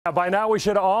By now, we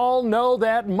should all know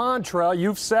that mantra.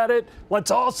 You've said it. Let's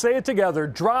all say it together.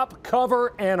 Drop,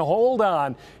 cover, and hold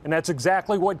on. And that's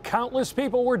exactly what countless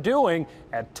people were doing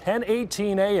at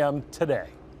 10:18 a.m. today.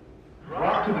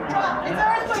 Drop to the ground.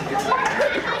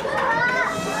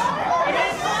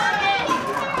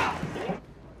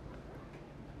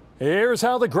 Here's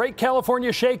how the great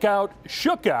California ShakeOut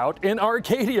shook out in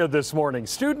Arcadia this morning.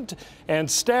 Student and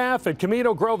staff at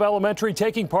Camino Grove Elementary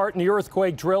taking part in the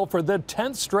earthquake drill for the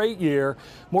 10th straight year.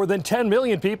 More than 10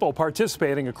 million people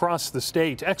participating across the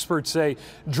state. Experts say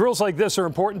drills like this are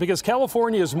important because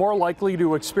California is more likely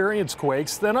to experience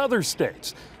quakes than other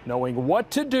states. Knowing what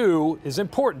to do is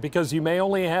important because you may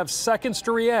only have seconds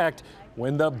to react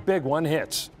when the big one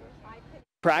hits.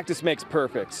 Practice makes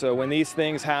perfect. So when these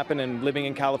things happen, and living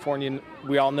in California,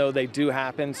 we all know they do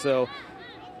happen.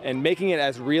 And making it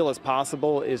as real as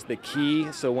possible is the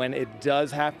key. So when it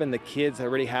does happen, the kids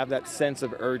already have that sense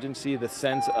of urgency, the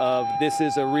sense of this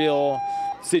is a real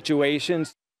situation.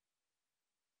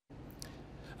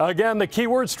 Again, the key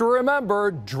words to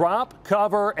remember: drop,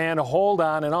 cover, and hold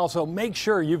on. And also make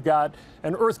sure you've got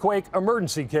an earthquake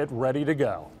emergency kit ready to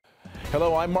go.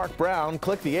 Hello, I'm Mark Brown.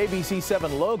 Click the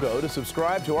ABC7 logo to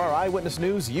subscribe to our Eyewitness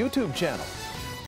News YouTube channel.